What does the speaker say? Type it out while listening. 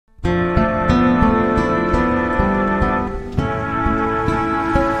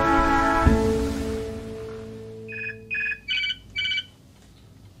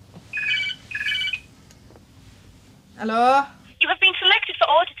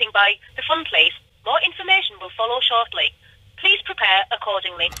by the fun place. More information will follow shortly. Please prepare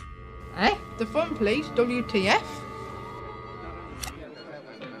accordingly. Eh? The fun place? WTF?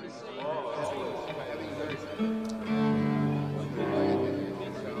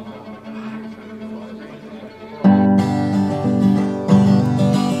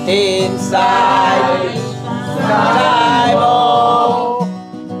 Inside Symo,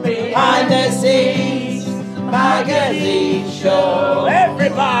 behind the scenes magazine show.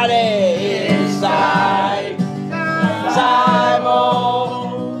 Everybody inside Symo,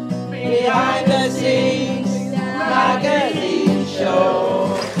 behind the scenes magazine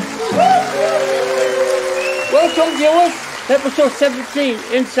show. Welcome viewers, episode 17,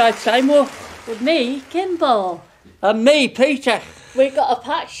 Inside Symo. With me, Kimball. And me, Peter. We got a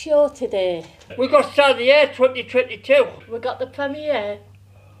packed show today. We got Start of the Year 2022. We got the premiere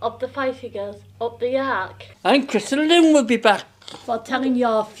of the Feisty Girls up the arc. And Crystallynne will be back. For telling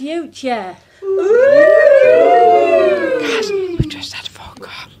your future. Guys, we just had a phone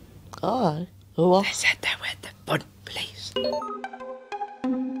call. Oh, what? They said they were the fun police.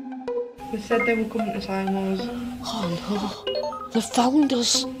 They said they were coming to Symo's. Oh no, they found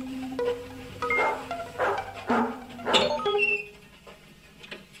us.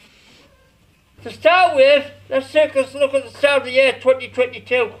 To start with, let's take a look at the Start of the Year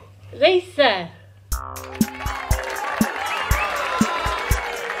 2022. Lisa.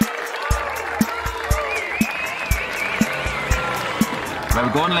 Where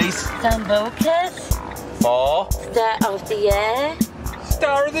we going, Lise? Sambucas. 4. Start of the year.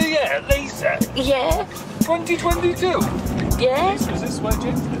 Star of the Year, Lisa. Yeah. 2022. Yeah. Is this where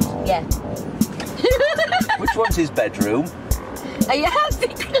James lives? Yeah. Which one's his bedroom? Are you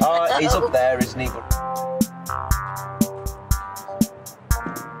happy? Oh, he's up there, isn't he?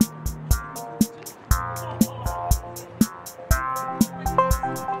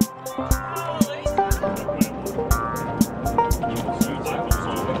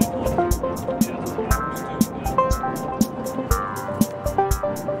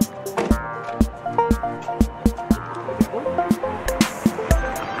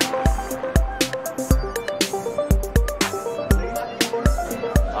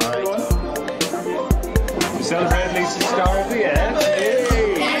 Celebrate Lisa's Star of the Year.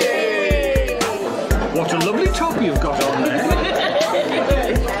 Yay! What a lovely top you've got on there.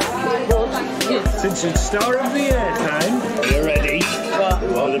 Since it's Star of the Year time, are you ready? What?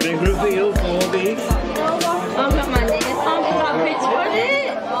 For the big reveal for the... I've got my name on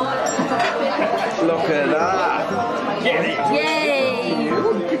it. Look at that. Get it! Yay!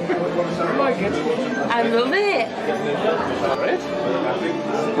 Like it? I love it. Alright.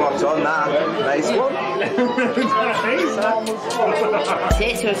 What's on that? Nice one.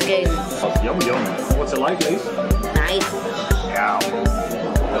 Potato skins. Yum yum. What's it like, Lise? Nice. Yeah.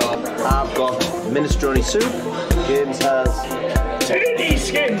 I've got minestrone soup. James has... Titty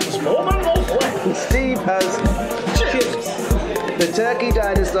skins, warm and lovely. Steve has chips. The turkey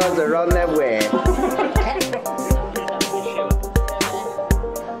dinosaurs are on their way.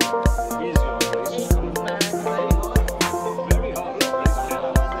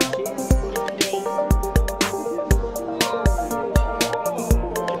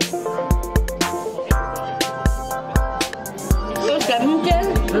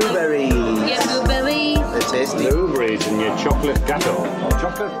 Blueberries. Yeah, blueberries. They're tasty. Blueberries in your chocolate gatto.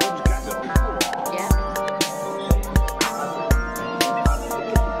 Chocolate fudge gatto. Yeah.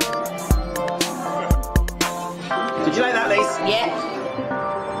 Did you like that, Lise? Yeah.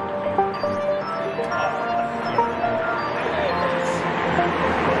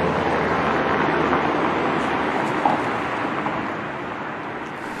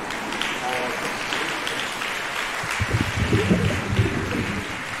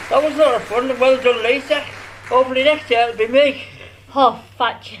 That was a lot of fun. Well done, Lisa. Hopefully next year it'll be me. Oh,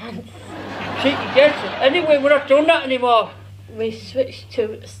 fat chance. Cheeky guess. Anyway, we're not doing that anymore. We switched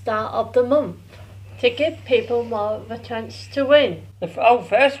to start of the month to give people more of a chance to win. Our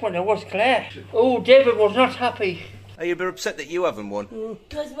first winner was Claire. Oh, David was not happy. Are you a bit upset that you haven't won?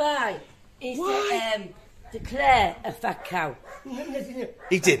 Because why? He said, declare a fat cow.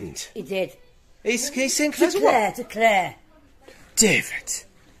 He didn't. He did. He's saying Claire's what? Declare. David.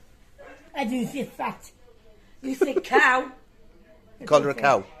 I didn't say fat. You said cow. Called her a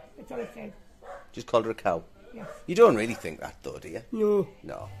cow. That's all I said. Just called her a cow. Yes. You don't really think that though, do you? No.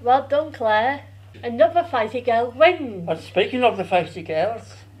 No. Well done, Claire. Another Feisty Girl wins. And speaking of the Feisty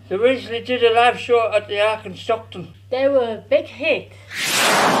Girls, they recently did a live show at the Ark in Stockton. They were a big hit.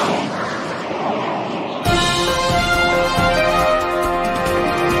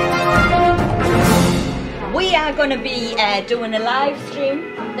 We are going to be doing a live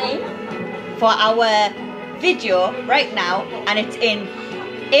stream thing for our video right now, and it's in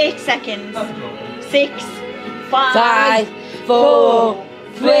 8 seconds. 6, 5, 4,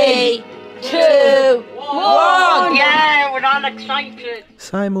 3, 2, 1. Yeah, we're all excited.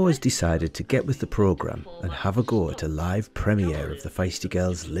 Symo has decided to get with the programme and have a go at a live premiere of the Feisty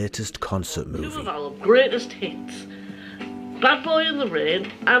Girls' latest concert movie. Two of our greatest hits, Bad Boy in the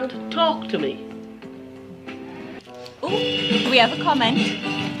Rain and Talk to Me. Oh, we have a comment.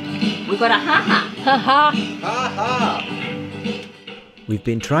 We've got a ha-ha. Ha-ha. Ha-ha. We've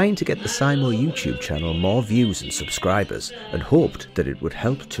been trying to get the Symo YouTube channel more views and subscribers, and hoped that it would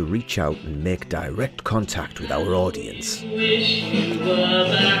help to reach out and make direct contact with our audience.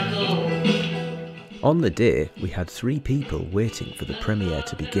 On the day, we had 3 people waiting for the premiere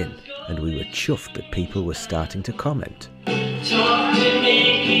to begin, and we were chuffed that people were starting to comment. Talk to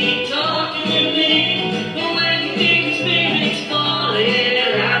me, talk to me, when big spirits fall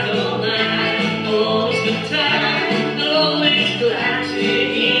in, I don't mind, all's good time, always glad to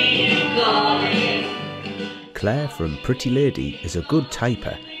hear you calling. Claire from Pretty Lady is a good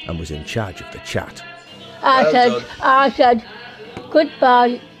typer and was in charge of the chat. I said,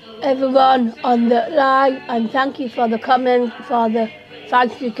 goodbye everyone on the line, and thank you for the comment for the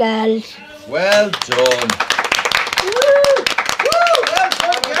Feisty Girls. Well done.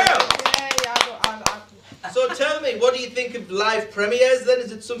 So tell me, what do you think of live premieres then?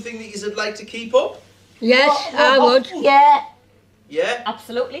 Is it something that you'd like to keep up? Yes, I would. Yeah. Yeah?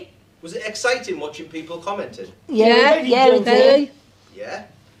 Absolutely. Was it exciting watching people commenting? Yeah, very. Yeah?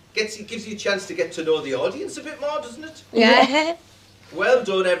 Gives you a chance to get to know the audience a bit more, doesn't it? Yeah. Well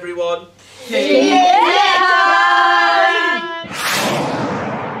done, everyone. See you next time.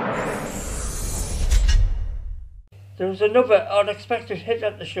 There was another unexpected hit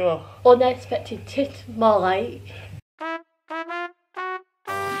at the show. Unexpected tit, more like.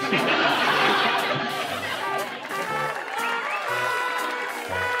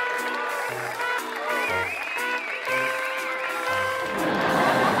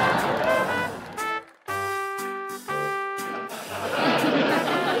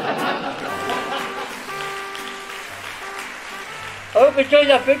 I hope you enjoyed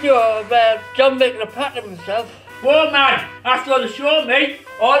that video of John making a pat of himself. Whoa, man, after all the show, mate,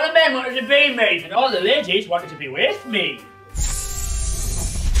 all the men wanted to be me, and all the ladies wanted to be with me.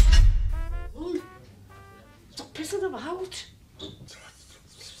 Stop pissing them out.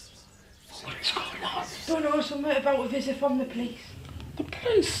 What's going on? Don't know, something about a visit from the police. The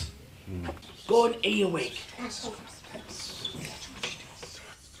police? Go and eat your wig.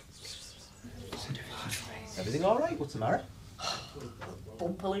 Everything alright? What's the matter?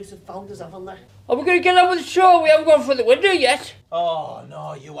 Bum police have found us, haven't they? Are we going to get on with the show? We haven't gone through the window yet. Oh,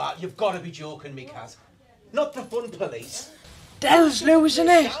 no, you are. You've got to be joking me, Kaz. Not the fun police. Dell's losing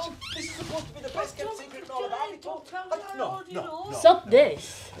it. This is supposed to be the best kept secret in all of Ireland. No. Stop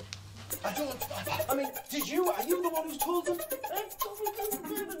this. I mean, are you the one who's told them?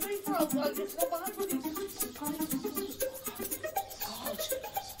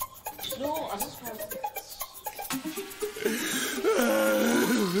 No, I just can't.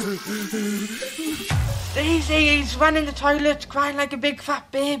 He's running the toilet, crying like a big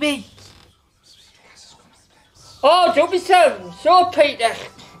fat baby. Oh, don't be so Peter.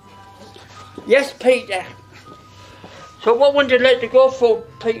 Yes, Peter. So what one did you like to go for,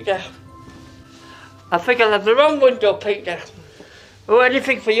 Peter? I think I'll have the wrong window, Peter. Oh,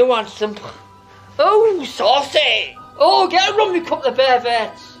 anything for you, Anson. Oh, saucy. Oh, get a rummy cup of bear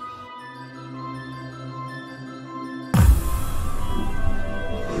vets.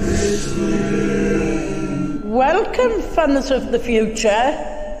 Welcome, fans of the future.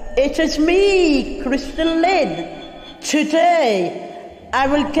 It is me, Crystallynne. Today, I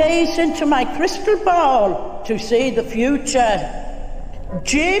will gaze into my crystal ball to see the future.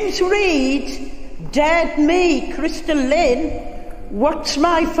 James Reed dared me, Crystallynne. What's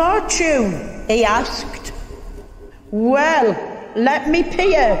my fortune? He asked. Well, let me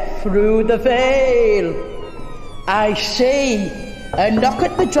peer through the veil. I see a knock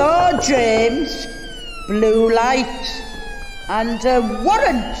at the door, James. Blue light and a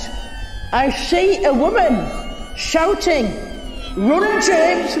warrant. I see a woman shouting, "Run,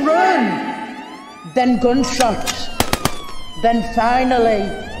 James, run!" Then gunshots. Then finally,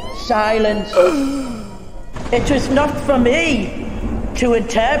 silence. It is not for me to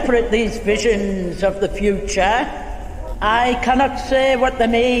interpret these visions of the future. I cannot say what they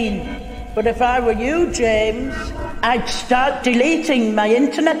mean. But if I were you, James, I'd start deleting my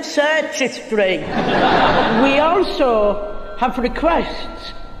internet search history. We also have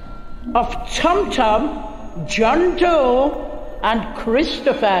requests of TomTom John Doe and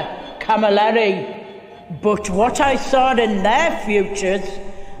Christopher Camilleri. But what I saw in their futures,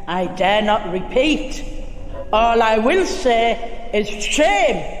 I dare not repeat. All I will say is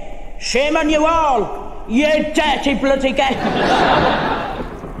shame. Shame on you all, you dirty bloody gets.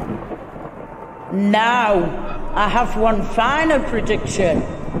 Now, I have one final prediction,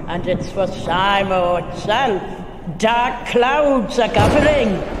 and it's for Symo itself. Dark clouds are gathering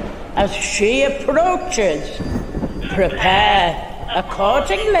as she approaches. Prepare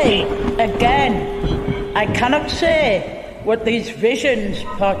accordingly. Again, I cannot say what these visions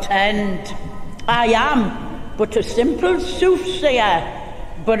portend. I am but a simple soothsayer.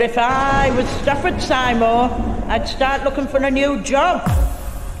 But if I was Stafford Symo, I'd start looking for a new job.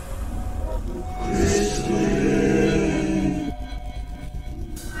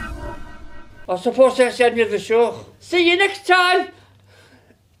 I suppose that's the end of the show. See you next time!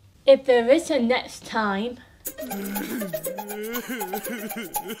 If there is a next time.